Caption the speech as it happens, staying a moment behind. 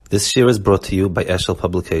This year is brought to you by Eshel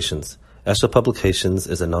Publications. Eshel Publications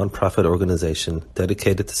is a non-profit organization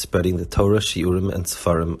dedicated to spreading the Torah, Shiurim, and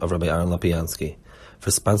Sefarim of Rabbi Aaron Lapiansky. For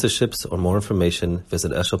sponsorships or more information,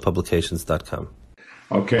 visit eshelpublications.com.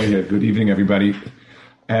 Okay, good evening, everybody.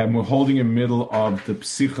 We're holding in the middle of the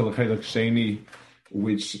Psicha Chelek Sheni,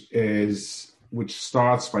 which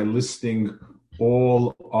starts by listing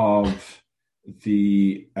all of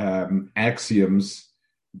the axioms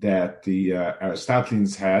that the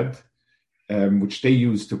Aristotelians had, which they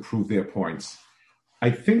used to prove their points. I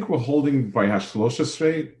think we're holding by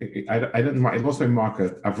Hashloshesrei. I lost my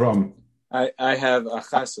marker. Avram. I have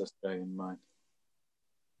Achasesrei in mind.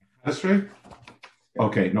 Achasesrei?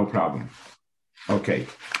 Okay, no problem. Okay,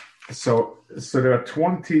 so there are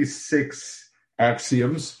 26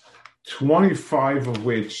 axioms, 25 of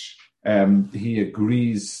which he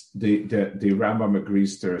agrees. The Rambam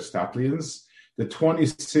agrees to Aristotelians. The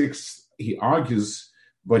 26 he argues,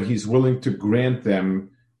 but he's willing to grant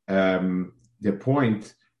them their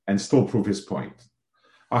point and still prove his point.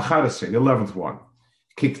 Achadasrei, the 11th one.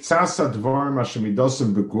 Kiktsasa dvarim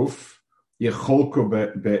ashemidosim beguf yecholko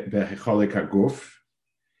behecholek haguf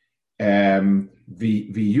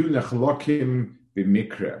v'yu nechlokim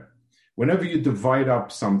b'mikra. Whenever you divide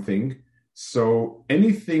up something, so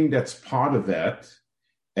anything that's part of that.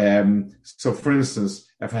 So, for instance,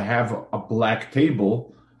 if I have a black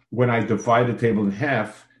table, when I divide the table in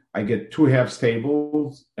half, I get 2 halves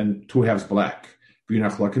tables and 2 halves black.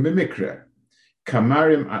 Like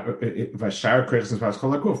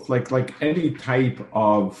any type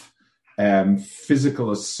of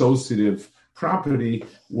physical associative property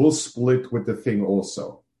will split with the thing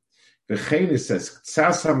also. The Chene says,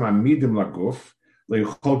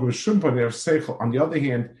 on the other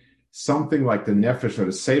hand, something like the nefesh or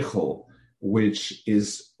the seichel, which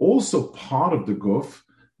is also part of the guf,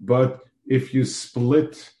 but if you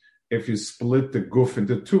split the guf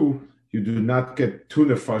into 2, you do not get 2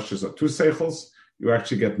 nefashos or 2 seichels, you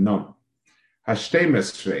actually get none. Hashtei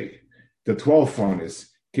mesrei, the 12th one is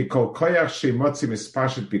ki kol koyach sheimotzi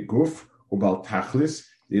mispashit biguf ubal tachlis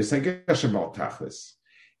yisageh bal tachlis.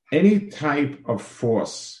 Any type of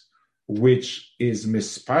force which is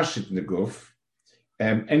mispashit in the guf,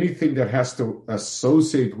 anything that has to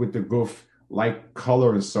associate with the guf, like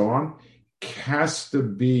color and so on, has to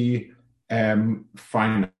be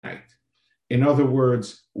finite. In other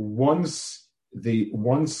words, once I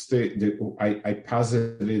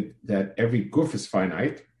posited that every guf is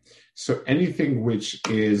finite, so anything which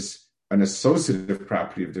is an associative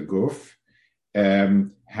property of the guf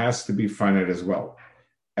has to be finite as well.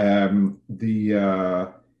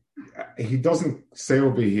 He doesn't say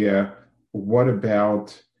over here, what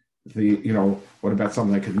about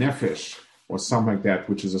something like a nefesh or something like that,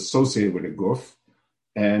 which is associated with a guf?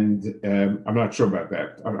 And I'm not sure about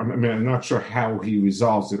that. I'm not sure how he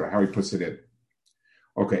resolves it or how he puts it in.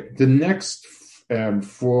 Okay, the next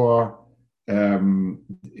 4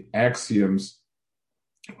 axioms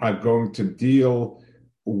are going to deal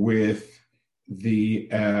with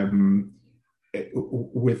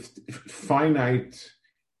with finite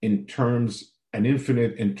in terms and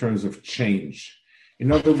infinite in terms of change. In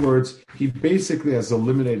other words, he basically has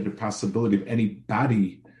eliminated the possibility of any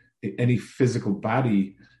body, any physical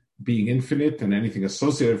body being infinite and anything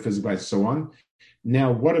associated with physical body and so on.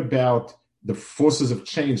 Now, what about the forces of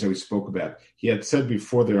change that we spoke about? He had said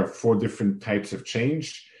before there are 4 different types of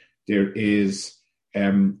change. There is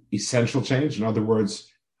essential change. In other words,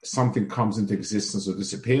 something comes into existence or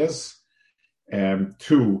disappears.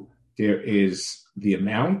 2, there is the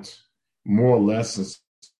amount, more or less,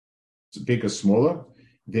 bigger, smaller.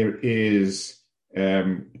 There is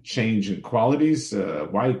change in qualities,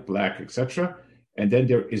 white, black, etc. And then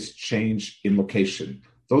there is change in location.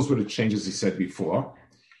 Those were the changes he said before.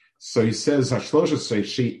 So he says,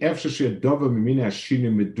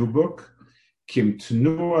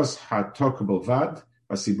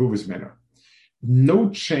 no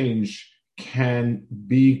change can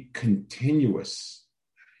be continuous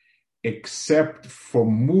except for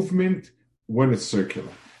movement when it's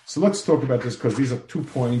circular. So let's talk about this, because these are 2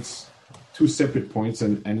 points, 2 separate points,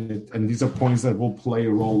 and these are points that will play a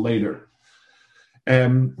role later.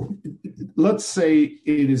 Let's say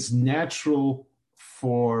it is natural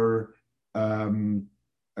for a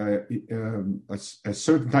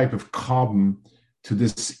certain type of carbon to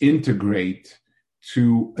disintegrate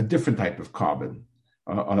to a different type of carbon,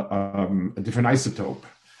 a different isotope.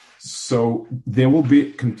 So there will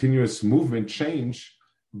be continuous movement change,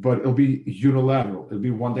 but it'll be unilateral. It'll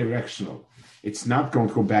be one directional. It's not going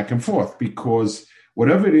to go back and forth, because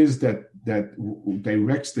whatever it is that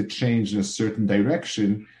directs the change in a certain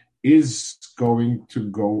direction is going to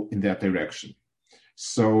go in that direction.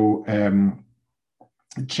 So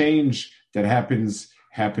change that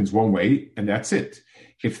happens one way, and that's it.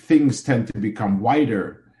 If things tend to become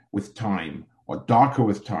wider with time or darker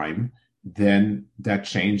with time, then that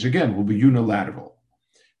change again will be unilateral.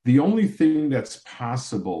 The only thing that's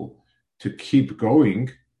possible to keep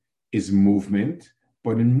going is movement,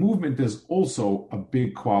 but in movement there's also a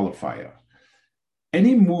big qualifier.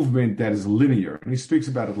 Any movement that is linear, and he speaks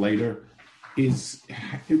about it later,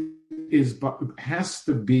 has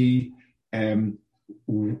to be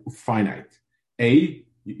finite.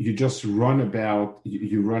 You just run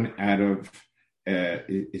out of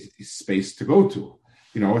space to go to.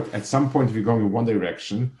 At some point, if you're going in one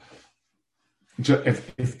direction,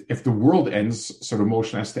 if the world ends, so the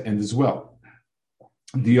motion has to end as well.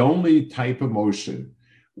 The only type of motion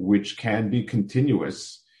which can be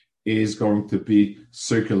continuous is going to be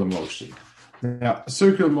circular motion. Now,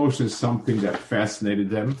 circular motion is something that fascinated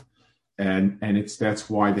them, and that's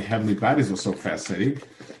why the heavenly bodies are so fascinating.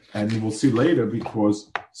 And we'll see later,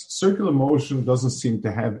 because circular motion doesn't seem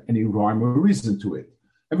to have any rhyme or reason to it.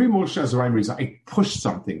 Every motion has a rhyme or reason. I push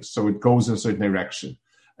something, so it goes in a certain direction.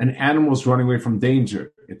 An animal is running away from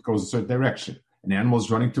danger, it goes in a certain direction. An animal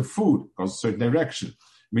is running to food, it goes in a certain direction.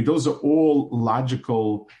 I mean, those are all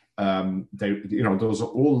logical. Those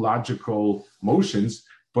are all logical motions.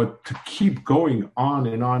 But to keep going on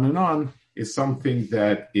and on and on is something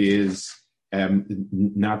that is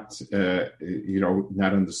not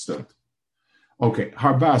understood. Okay,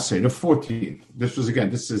 Harbase, the 14th. This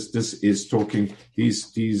is talking.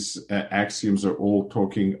 These axioms are all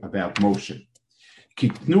talking about motion.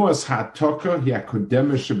 Kitnuas hatoka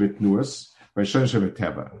hiakodemesh betnuas v'shen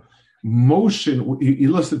shebeteva. Motion. He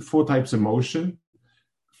listed 4 types of motion.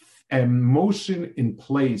 And motion in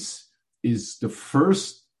place is the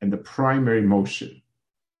first and the primary motion.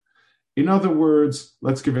 In other words,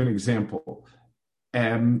 let's give an example.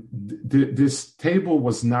 This table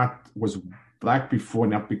was black before,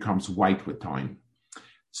 now becomes white with time.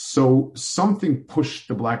 So something pushed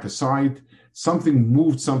the black aside, something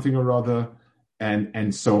moved something or other,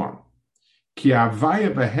 and so on.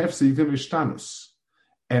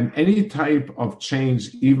 And any type of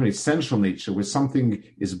change, even essential nature, where something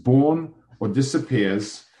is born or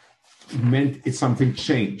disappears, meant it's something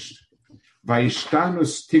changed.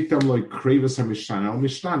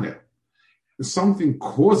 Something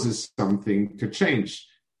causes something to change.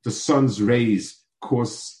 The sun's rays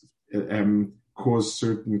cause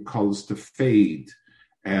certain colors to fade.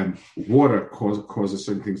 Water causes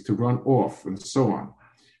certain things to run off, and so on.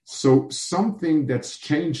 So something that's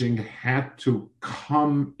changing had to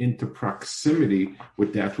come into proximity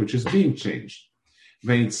with that which is being changed.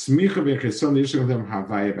 And the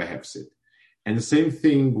same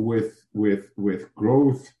thing with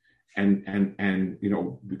growth and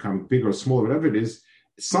becoming bigger or smaller, whatever it is,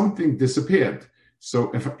 something disappeared.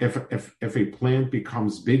 So if a plant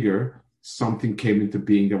becomes bigger, something came into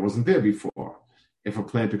being that wasn't there before. If a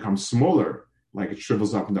plant becomes smaller, like it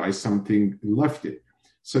shrivels up and dies, something left it.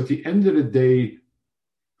 So at the end of the day,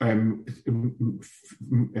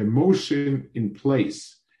 motion in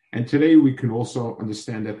place. And today we can also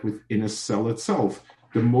understand that within a cell itself,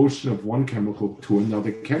 the motion of one chemical to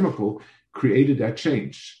another chemical created that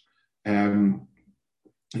change.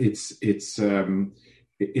 It's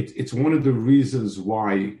one of the reasons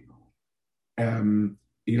why,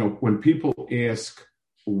 when people ask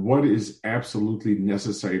what is absolutely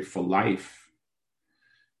necessary for life,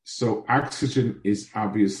 so oxygen is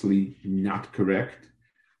obviously not correct.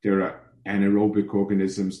 There are anaerobic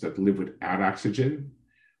organisms that live without oxygen.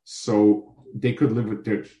 So they could live with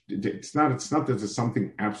it's not that there's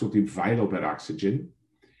something absolutely vital about oxygen.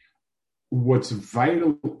 What's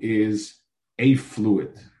vital is a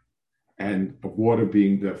fluid, and water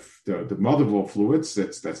being the mother of all fluids,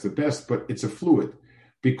 that's the best, but it's a fluid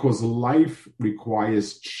because life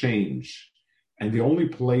requires change. And the only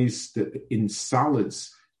place that in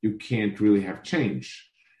solids you can't really have change.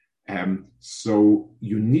 So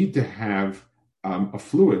you need to have a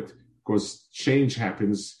fluid because change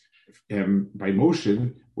happens by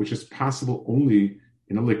motion, which is possible only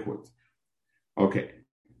in a liquid. Okay.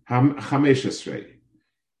 The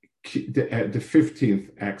 15th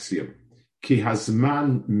axiom. Ki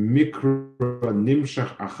hazman mikra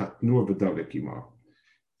nimshach achat nur v'davek.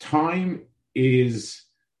 Time is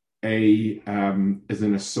an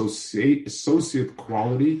associate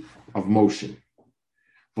quality of motion.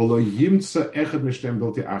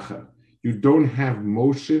 You don't have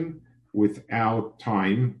motion without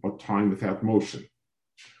time, or time without motion.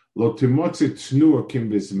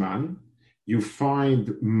 You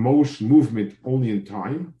find movement only in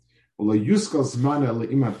time.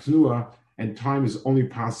 And time is only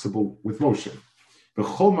possible with motion.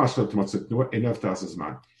 Anything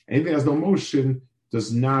that has no motion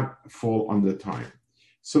does not fall under time.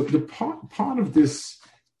 So the part of this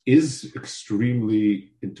is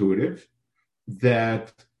extremely intuitive,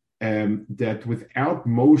 that without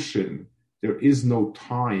motion there is no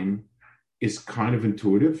time is kind of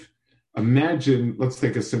intuitive. Imagine, let's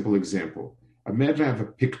take a simple example. Imagine I have a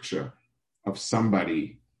picture of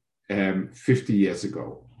somebody 50 years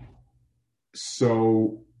ago.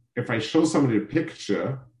 So if I show somebody a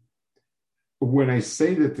picture, when I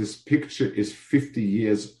say that this picture is 50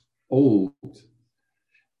 years old,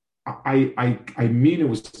 I mean it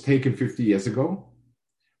was taken 50 years ago.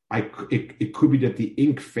 It could be that the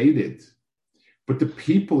ink faded, but the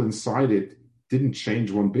people inside it didn't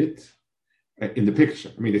change one bit in the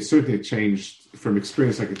picture. I mean, they certainly changed. From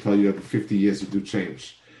experience, I can tell you that in 50 years you do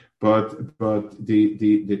change. But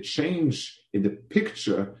the change in the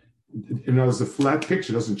picture, in other words, the flat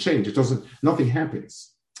picture doesn't change. Nothing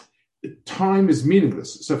happens. Time is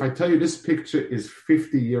meaningless. So if I tell you this picture is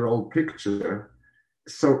 50-year-old picture,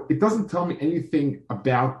 so it doesn't tell me anything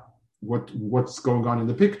about what's going on in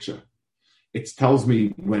the picture. It tells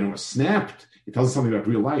me when it was snapped. It tells me something about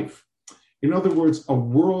real life. In other words, a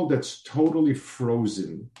world that's totally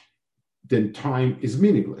frozen, then time is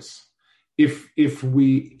meaningless.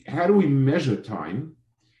 How do we measure time?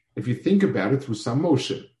 If you think about it, through some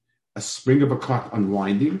motion, a spring of a clock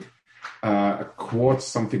unwinding, a quartz,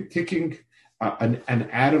 something ticking, an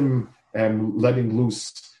atom letting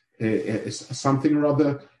loose something or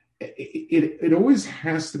other. It always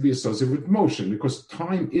has to be associated with motion, because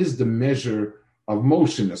time is the measure of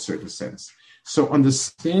motion in a certain sense. So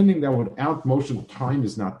understanding that without motion, time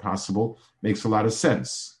is not possible makes a lot of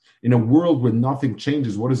sense. In a world where nothing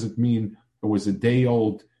changes, what does it mean? It was a day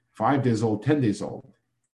old, 5 days old, 10 days old.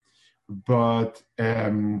 But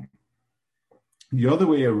the other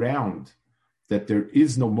way around, that there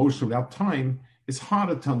is no motion without time, is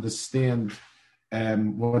harder to understand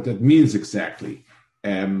what that means exactly.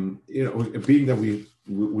 Being that we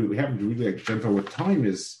haven't really identified what time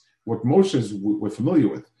is, what motion is, we're familiar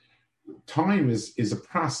with. Time is a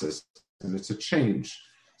process, and it's a change.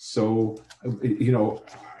 So,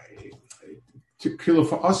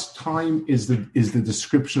 for us, time is the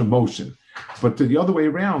description of motion. But the other way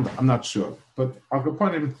around, I'm not sure. But I'll go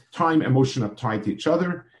point in, time and motion are tied to each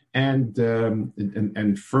other, and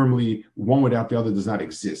firmly, one without the other does not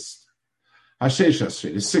exist. Hashesh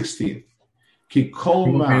Hashem is 16. Can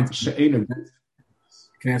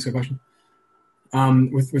I ask a question?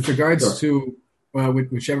 With regards to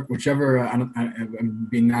whichever I'm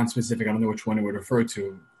being non-specific, I don't know which one it would refer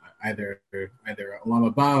to, either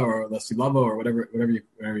Olam Haba or Lasi Lavo or whatever you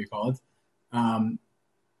call it.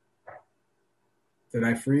 Did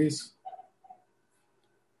I freeze?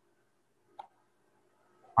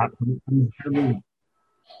 I'm having.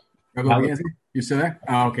 You still there?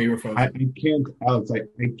 Oh, okay, you were frozen. I can't, Alex. I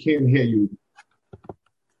can't hear you.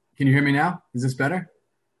 Can you hear me now? Is this better?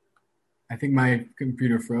 I think my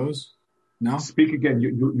computer froze. No? Speak again.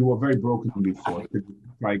 You were very broken before. Could you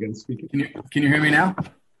try again? Speak it. Can you hear me now?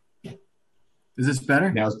 Is this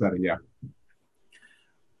better? Now it's better, yeah.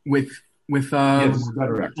 With this is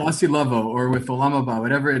better, Lasi Lavo or with Olam Haba,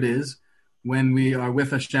 whatever it is, when we are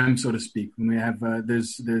with Hashem, so to speak, when we have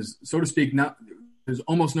there's so to speak, there's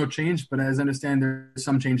almost no change, but as I understand, there's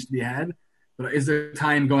some change to be had. But is there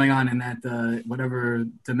time going on in that whatever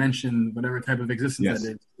dimension, whatever type of existence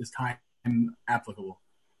that is time applicable?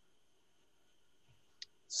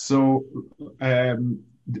 So the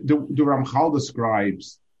Ramchal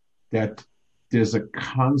describes that there's a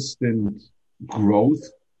constant growth,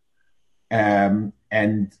 and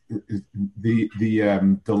the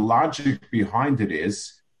logic behind it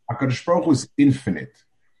is HaKadosh Baruch Hu is infinite.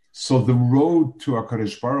 So the road to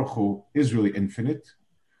HaKadosh Baruch Hu is really infinite.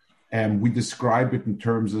 And we describe it in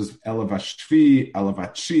terms of Elav Hashvi, Elav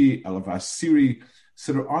Hachi, Elav Hasiri.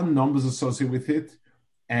 So there are numbers associated with it.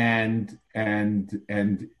 And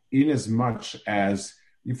in as much as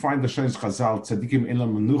you find the Shai's Chazal, Tzadikim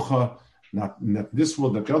Elam Menucha, not this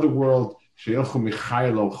world, not the other world, She'elchu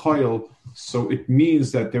Michayel El Choyel. So it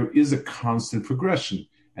means that there is a constant progression.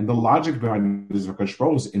 And the logic behind this, HaKadosh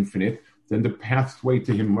Baruch Hu is infinite, then the pathway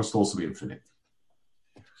to him must also be infinite.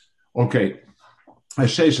 Okay.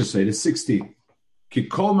 Hashesh said, it's 16. Ki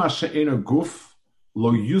kol ma she'ena guf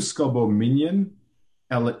lo yuskal bo minyan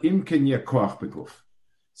ela im ken yakoach beguf.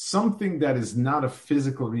 Something that is not a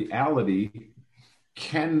physical reality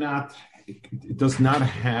cannot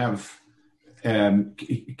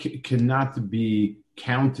be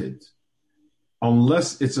counted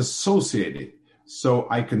unless it's associated So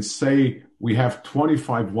I can say we have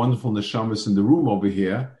 25 wonderful neshamas in the room over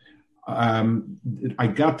here. I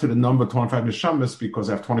got to the number 25 neshamas because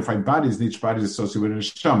I have 25 bodies, and each body is associated with a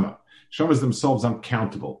neshama. Neshamas themselves aren't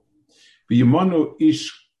countable.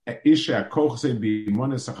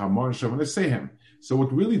 So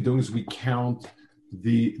what we're really doing is we count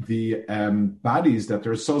the bodies that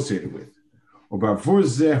they're associated with. So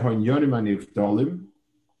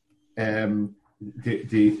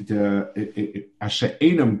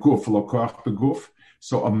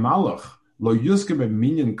a malach lo yuzke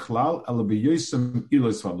b'minyan klal ela b'yosem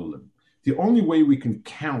ilos valulim. The only way we can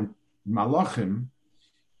count malachim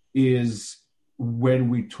is when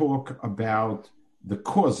we talk about the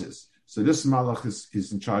causes. So this malach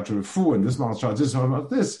is in charge of refuah, and this malach is in charge of this, about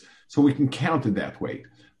this. So we can count it that way.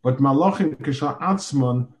 But malachim kishla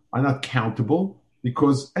atzman are not countable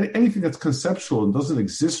because anything that's conceptual and doesn't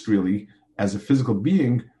exist really as a physical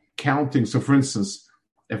being, counting. So for instance,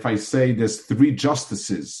 if I say there's three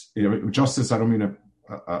justices, justice, I don't mean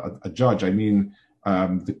a judge, I mean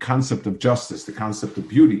the concept of justice, the concept of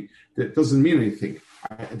beauty. That doesn't mean anything.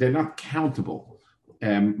 They're not countable.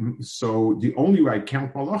 So the only way I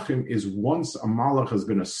count malachim is once a malach has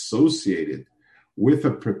been associated with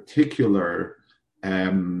a particular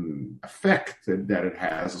effect that it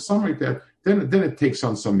has, or something like that, then it takes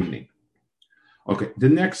on some meaning. Okay, the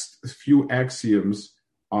next few axioms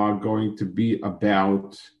are going to be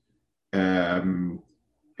about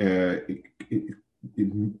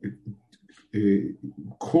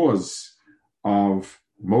cause of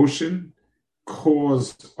motion,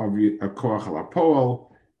 cause of a koach halapoel.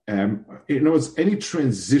 In other words, any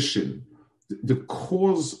transition, the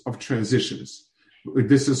cause of transitions.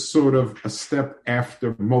 This is sort of a step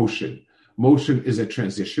after motion. Motion is a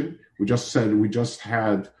transition. We just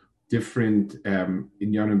had different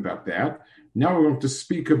inyanim about that. Now we're going to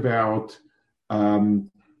speak about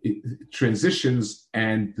transitions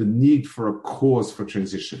and the need for a cause for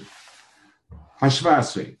transition.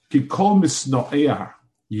 Hashvasre, ki kol misno'eah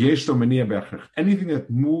yesh lo meniah b'echach. Anything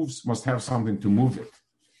that moves must have something to move it.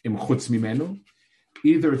 Im chutz mimenu,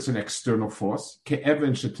 either it's an external force,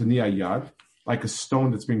 ke'even shetaniah yad, like a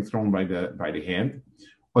stone that's being thrown by the hand,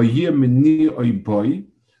 or yeh meni oy boy,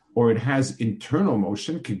 or it has internal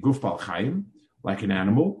motion, kiguf bal chayim, like an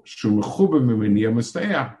animal.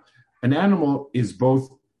 An animal is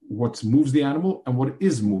both what moves the animal and what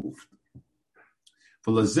is moved.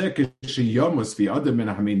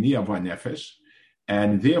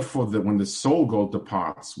 And therefore, when the soul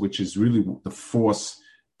departs, which is really the force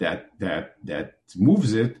that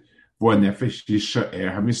moves it, so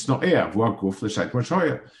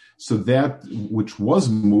that which was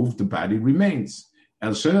moved, the body remains.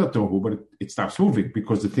 But it stops moving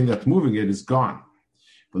because the thing that's moving it is gone.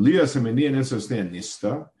 Built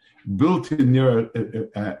in your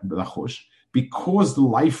because the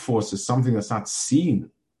life force is something that's not seen.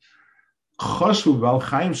 So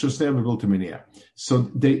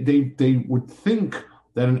they would think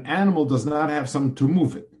that an animal does not have something to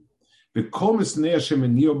move it. And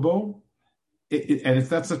if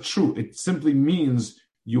that's not true, it simply means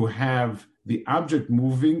you have the object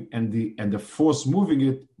moving and the force moving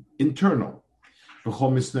it internal. So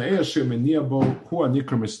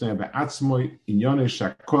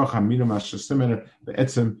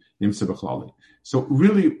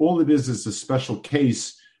really all it is a special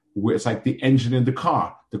case where it's like the engine in the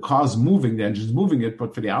car. The car's moving, the engine's moving it,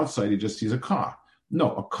 but for the outside, he just sees a car.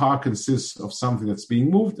 No, a car consists of something that's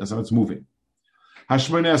being moved and something that's moving.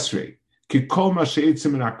 Hashmon Esrei, ki kol ma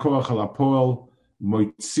she'etzim min ha'koach ha'poel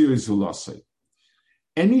moitzir zulasei.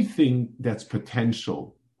 Anything that's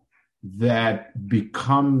potential that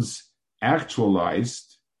becomes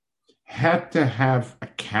actualized had to have a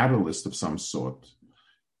catalyst of some sort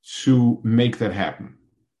to make that happen.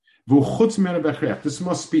 This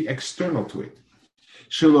must be external to it.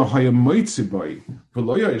 So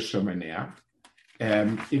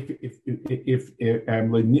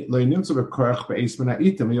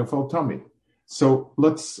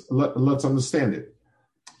let's understand it.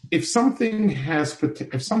 If something has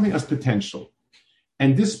potential,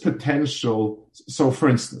 and this potential, so for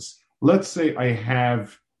instance, let's say I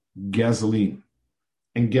have gasoline,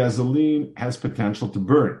 and gasoline has potential to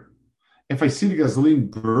burn. If I see the gasoline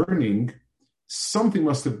burning, something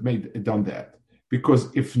must have done that. Because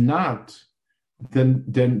if not, then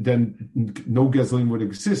no gasoline would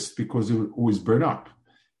exist because it would always burn up.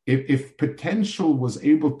 If potential was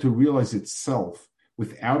able to realize itself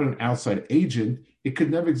without an outside agent, it could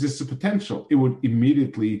never exist as potential. It would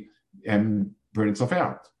immediately burn itself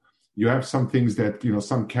out. You have some things that,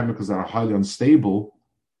 some chemicals that are highly unstable,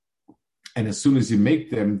 and as soon as you make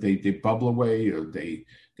them, they bubble away, or they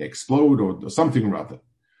explode, or something or other.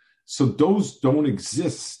 So those don't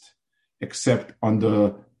exist except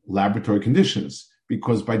under laboratory conditions,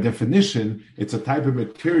 because by definition, it's a type of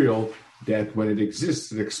material that when it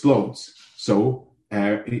exists, it explodes. So,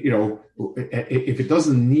 if it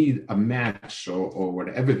doesn't need a match or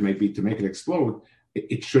whatever it may be to make it explode,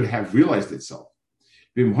 it should have realized itself.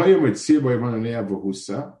 And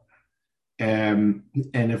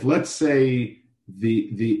if, let's say,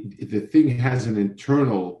 the thing has an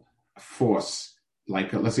internal force,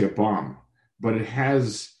 like let's say a bomb, but it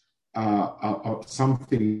has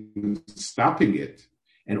something stopping it,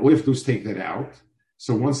 and all you have to do is take that out.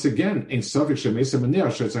 So once again,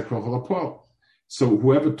 so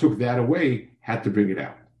whoever took that away had to bring it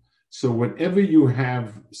out. So whenever you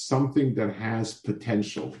have something that has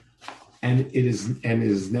potential, and it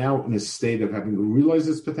is now in a state of having realized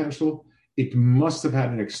its potential, it must have had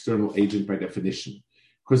an external agent by definition.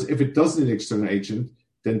 Because if it doesn't need an external agent,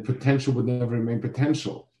 then potential would never remain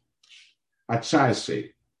potential.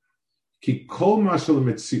 Ki kol mashal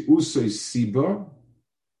metziuso is siba,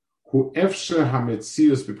 hu efsher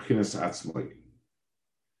hametzius b'bchinas atzmoi.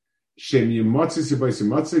 Shem yimotzi siba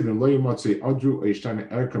yimotzi, v'lo yimotzi adru o yishtane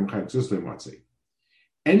erkam chaytzus lo yimotzi.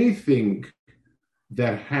 Anything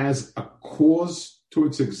that has a cause to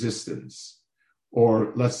its existence,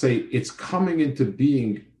 or let's say its coming into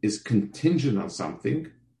being is contingent on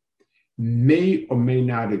something, may or may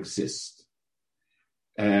not exist.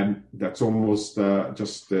 That's almost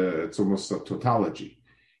it's almost a tautology.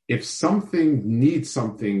 If something needs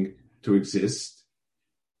something to exist,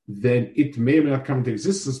 then it may or may not come into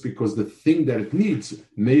existence because the thing that it needs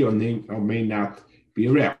may or may not be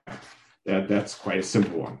around. That's quite a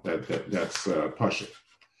simple one. That's Pasha.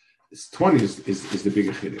 20 is the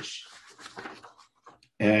bigger Chiddush.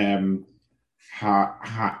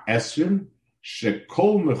 Ha-esrim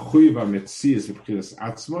shekol mechuyev ha-metzias v'bchinas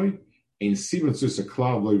atzmoi ein siman zus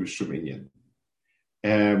ha-klal lo yishum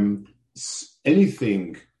inyan.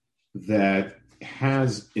 Anything that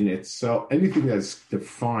has in itself, anything that's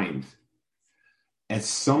defined as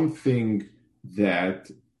something that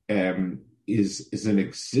is an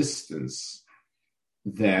existence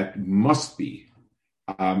that must be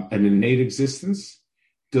an innate existence,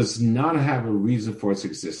 does not have a reason for its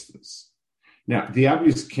existence. Now, the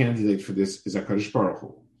obvious candidate for this is HaKadosh Baruch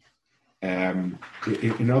Hu.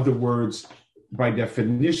 In other words, by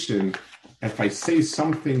definition, if I say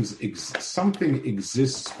something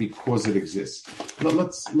exists because it exists.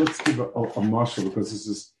 Let's give a marshal, because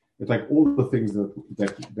it's like all the things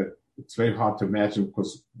that it's very hard to imagine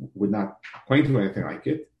because we're not acquainted with anything like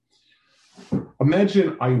it.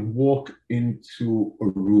 Imagine I walk into a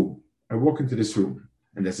room. I walk into this room,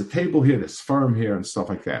 and there's a table here, there's firm here, and stuff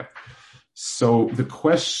like that. So the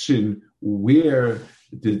question, where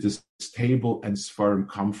did this table and sfarm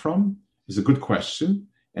come from, is a good question.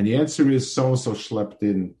 And the answer is so-and-so schlepped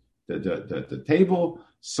in the table,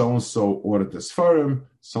 so-and-so ordered this sfarm,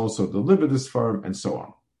 so-and-so delivered this sfarm, and so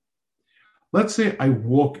on. Let's say I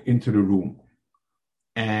walk into the room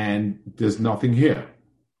and there's nothing here.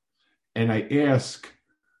 And I ask,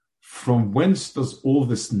 from whence does all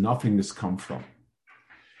this nothingness come from?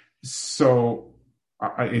 So,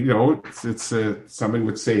 somebody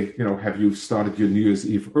would say, have you started your New Year's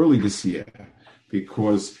Eve early this year?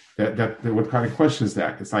 Because that what kind of question is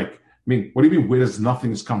that? It's like, what do you mean, where does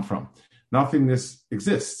nothingness come from? Nothingness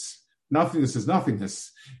exists. Nothingness is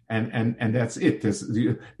nothingness, and that's it. There's,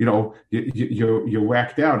 you're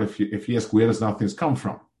whacked out if you ask, where does nothingness come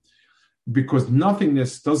from? Because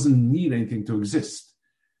nothingness doesn't need anything to exist,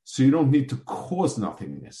 so you don't need to cause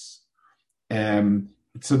nothingness.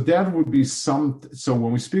 So that would be so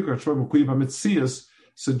when we speak about Metzias,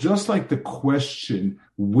 so just like the question,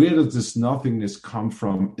 where does this nothingness come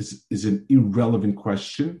from, is an irrelevant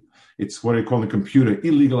question. It's what I call in computer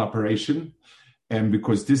illegal operation, and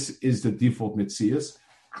because this is the default Metzias,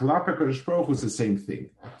 Klapa Kadosh Baruch Hu is the same thing.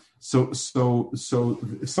 So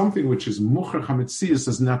something which is Mucher HaMetzias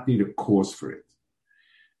does not need a cause for it.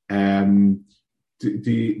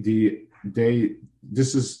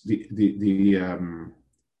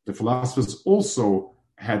 The philosophers also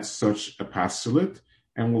had such a postulate,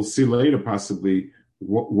 and we'll see later possibly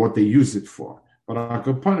what they use it for. But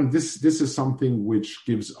upon this is something which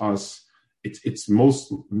gives us it's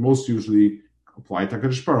most usually applied to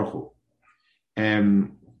HaKadosh Baruch Hu.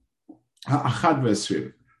 Achad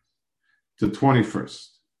v'esrim, the 21st.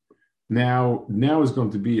 Now is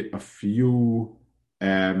going to be a few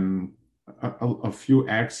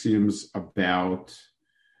axioms about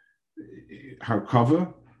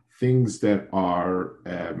hardcover, things that are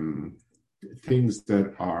things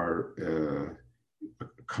that are a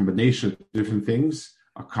combination of different things,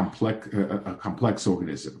 a complex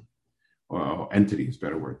organism, or entity is a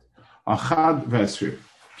better word. Achad v'esrim,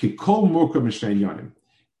 ki kol murkav mishnei inyanim.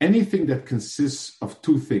 Anything that consists of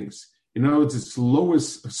two things. In other words, its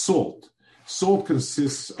lowest salt. Salt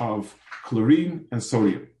consists of chlorine and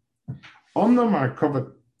sodium.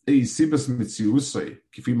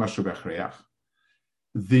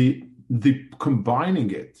 The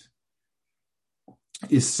combining it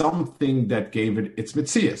is something that gave it its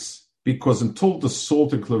mitzias, because until the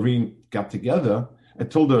salt and chlorine got together,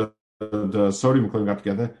 until the sodium and chlorine got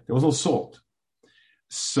together, there was no salt.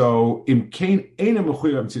 So,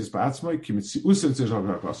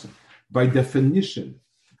 by definition,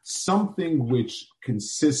 something which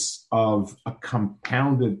consists of a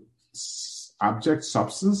compounded object,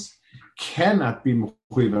 substance, cannot be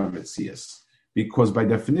mechuyev mitzias, because by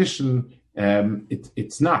definition,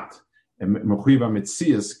 it's not. Mechuyev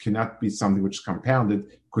mitzias cannot be something which is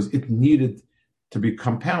compounded, because it needed to be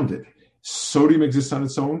compounded. Sodium exists on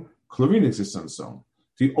its own, chlorine exists on its own.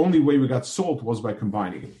 The only way we got salt was by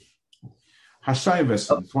combining it. Hashai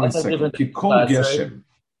Vesel, 1 second. Kikol Geshem.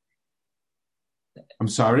 I'm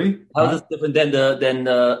sorry? How is this different than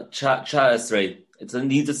the cha esrei? It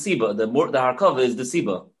needs a siba. The harkava is the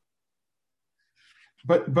siba.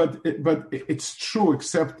 But it's true,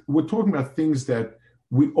 except we're talking about things that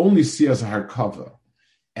we only see as a harkava.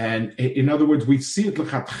 And in other words, we see it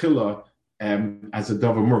l'chatchila as a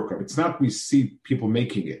davar murkav. It's not we see people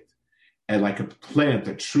making it. And like a plant,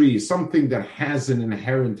 a tree, something that has an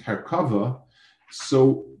inherent harkava.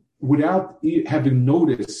 So without having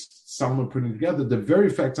noticed someone putting it together, the very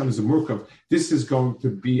fact that it's a murkav, this is going to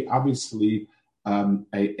be obviously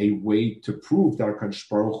a way to prove that HaKadosh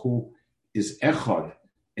Baruch Hu is echad,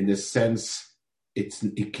 in the sense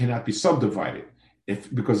it cannot be subdivided.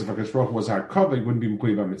 Because if HaKadosh Baruch Hu was harkava, it wouldn't be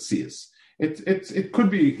mekuyev mitzias. It could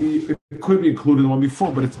be included in the one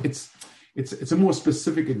before, but it's a more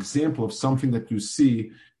specific example of something that you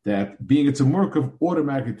see that being it's a murkav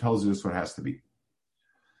automatically tells you this what it has to be.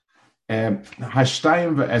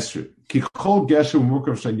 Hashtayim ve'esrim ki chol geshem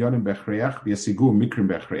murkav shanyonim bechreach v'yasigu mikrim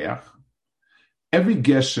bechreach. Every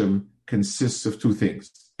geshem consists of two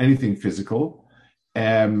things: anything physical.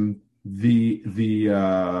 The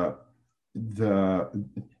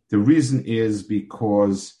reason is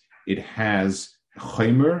because it has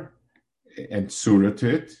chomer and tzura to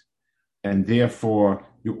it, and therefore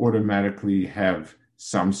you automatically have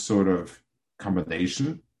some sort of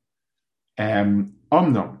combination.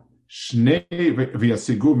 Omnom shnei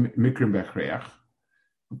v'yasigu mikrim bechreach.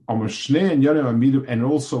 And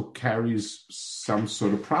also carries some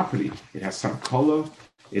sort of property. It has some color.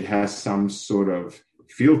 It has some sort of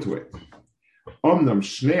feel to it.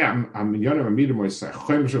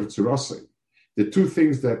 The two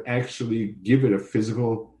things that actually give it a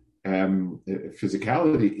physical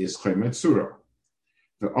physicality is chomer and tzura.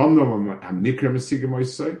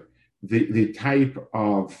 The type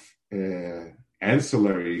of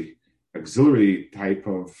auxiliary type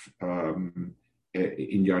of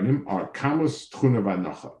inyanim are kamos, tchuna,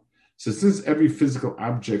 v'anacha. So since every physical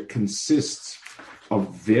object consists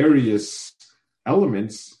of various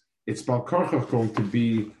elements, it's balkarchach going to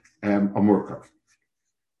be a murkav.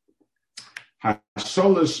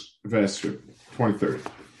 Hasholish v'esrim, 23rd.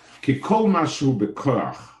 Ki kol mashu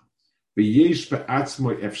bekoach v'yesh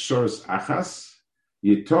be'atzmo efshoros achas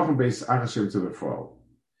yitochen beis achas to the fall.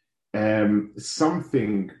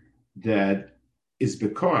 Something that is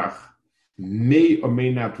bekoach may or may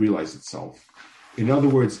not realize itself. In other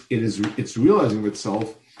words, it's realizing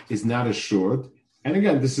itself is not assured. And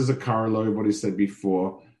again, this is a corollary of what he said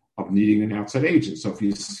before of needing an outside agent. So if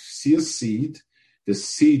you see a seed, the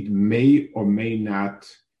seed may or may not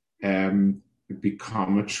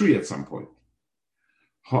become a tree at some point.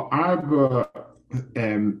 Ha'arba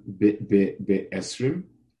be'esrim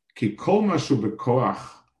ki kol mashu bekoach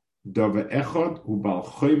dava echad hu bal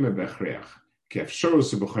choyme bechreach.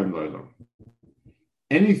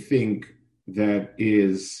 Anything that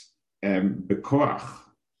is bekoach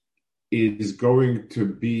is going to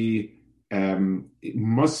be, it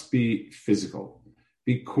must be physical,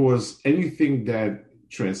 because anything that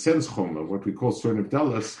transcends chomer, what we call Sor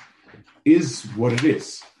Nevdalas, is what it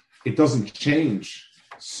is. It doesn't change.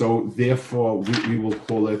 So therefore, we will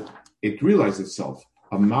call it realized itself.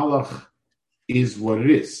 A malach is what it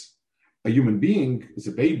is. A human being is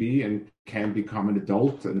a baby and can become an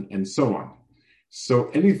adult and so on. So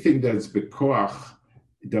anything that's bekoach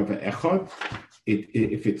davar echad,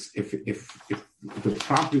 if the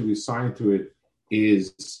property we assign to it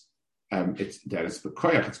is it's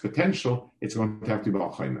bekoach, it's potential, it's going to have to be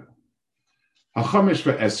bal chomer. Hachamesh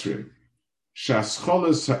ve'esrim,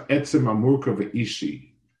 she'ascholas ha'etzem amurka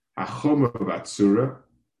ve'ishi, hachoma v'atzura,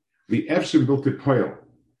 v'efshim bilti poil.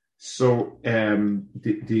 So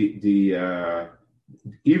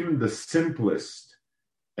even the simplest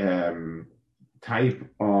type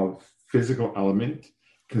of physical element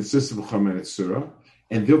consists of choma and tzura,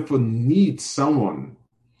 and therefore needs someone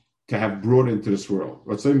to have brought into this world.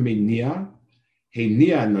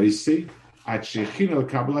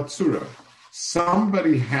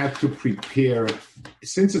 Somebody had to prepare,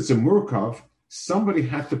 since it's a murkav, somebody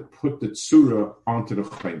had to put the tzura onto the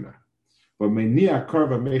chayma. But menia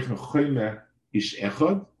karva mechen chayma ish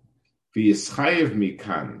echad v'yischayev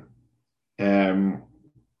mikan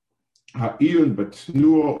ha'iyun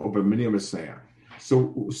batnuo or b'minia mesneya.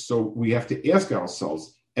 So we have to ask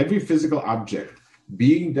ourselves, every physical object,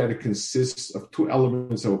 being that it consists of two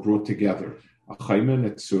elements that were brought together, a chayma and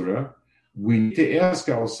a tzura, we need to ask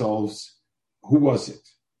ourselves, who was it?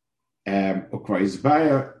 And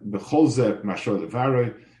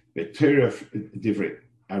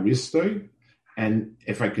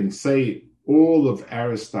if I can say, all of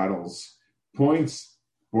Aristotle's points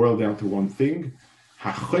boil down to one thing: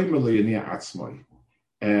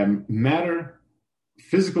 matter,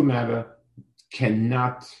 physical matter,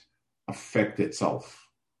 cannot affect itself.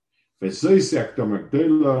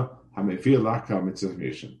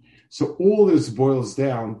 So all this boils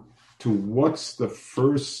down to what's the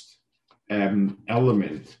first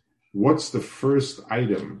element, what's the first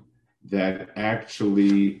item that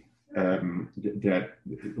actually,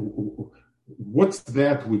 what's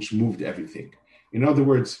that which moved everything? In other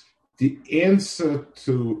words, the answer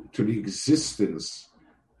to the existence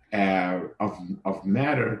of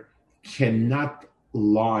matter cannot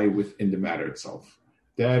lie within the matter itself.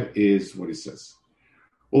 That is what he says.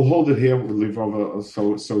 We'll hold it here. We'll leave over.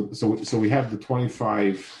 So we have the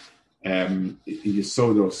 25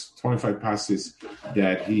 Yesodos, 25 passages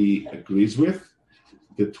that he agrees with.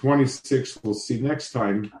 The 26 we'll see next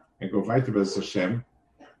time and go weiter B'ez Hashem,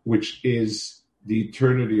 which is the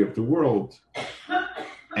eternity of the world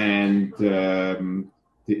and the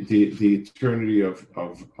eternity of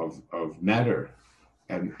matter.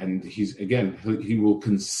 And he's again he will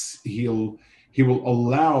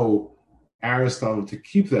allow Aristotle to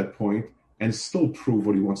keep that point and still prove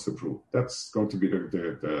what he wants to prove. That's going to be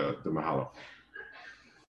the Mahalach.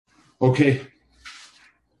 Okay,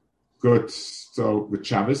 good. So with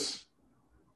Shabbos.